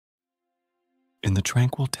In the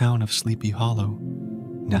tranquil town of Sleepy Hollow,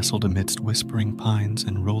 nestled amidst whispering pines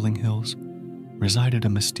and rolling hills, resided a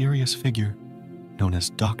mysterious figure known as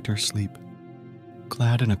Dr. Sleep.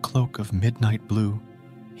 Clad in a cloak of midnight blue,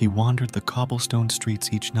 he wandered the cobblestone streets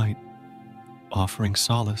each night, offering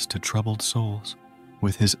solace to troubled souls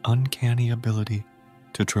with his uncanny ability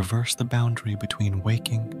to traverse the boundary between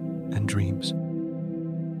waking and dreams.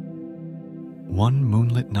 One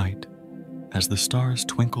moonlit night, as the stars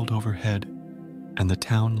twinkled overhead and the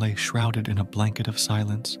town lay shrouded in a blanket of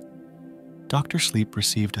silence, Dr. Sleep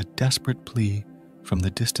received a desperate plea from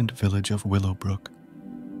the distant village of Willowbrook,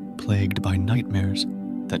 plagued by nightmares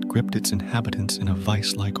that gripped its inhabitants in a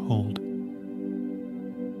vice-like hold.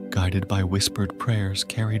 Guided by whispered prayers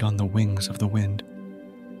carried on the wings of the wind,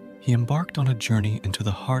 he embarked on a journey into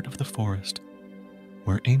the heart of the forest,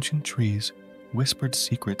 where ancient trees whispered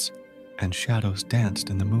secrets and shadows danced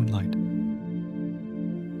in the moonlight.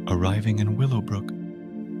 Arriving in Willowbrook,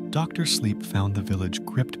 Dr. Sleep found the village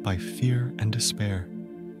gripped by fear and despair,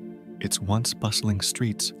 its once bustling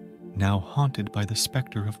streets now haunted by the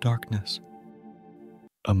specter of darkness.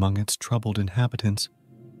 Among its troubled inhabitants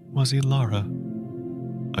was Elara,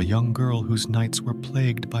 a young girl whose nights were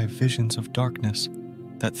plagued by visions of darkness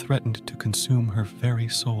that threatened to consume her very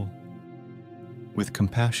soul. With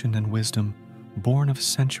compassion and wisdom born of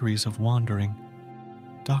centuries of wandering,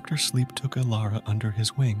 Dr. Sleep took Elara under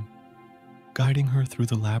his wing, guiding her through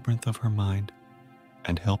the labyrinth of her mind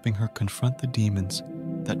and helping her confront the demons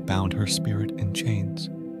that bound her spirit in chains.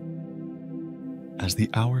 As the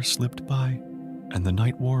hours slipped by and the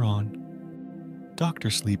night wore on,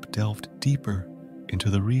 Dr. Sleep delved deeper into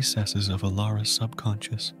the recesses of Elara's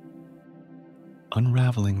subconscious,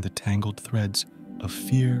 unraveling the tangled threads of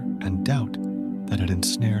fear and doubt that had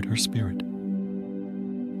ensnared her spirit.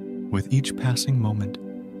 With each passing moment,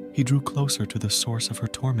 he drew closer to the source of her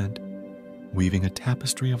torment, weaving a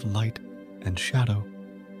tapestry of light and shadow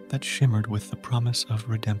that shimmered with the promise of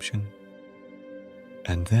redemption.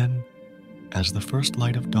 And then, as the first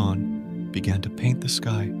light of dawn began to paint the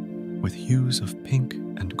sky with hues of pink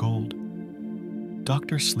and gold,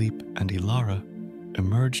 Dr. Sleep and Elara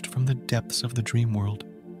emerged from the depths of the dreamworld,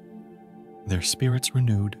 their spirits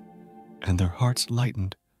renewed and their hearts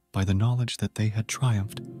lightened by the knowledge that they had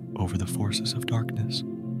triumphed over the forces of darkness.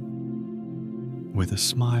 With a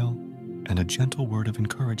smile and a gentle word of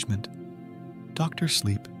encouragement, Dr.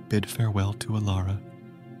 Sleep bid farewell to Elara,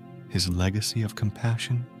 his legacy of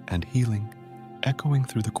compassion and healing echoing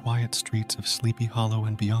through the quiet streets of Sleepy Hollow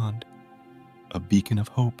and beyond, a beacon of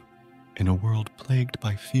hope in a world plagued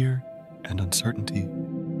by fear and uncertainty.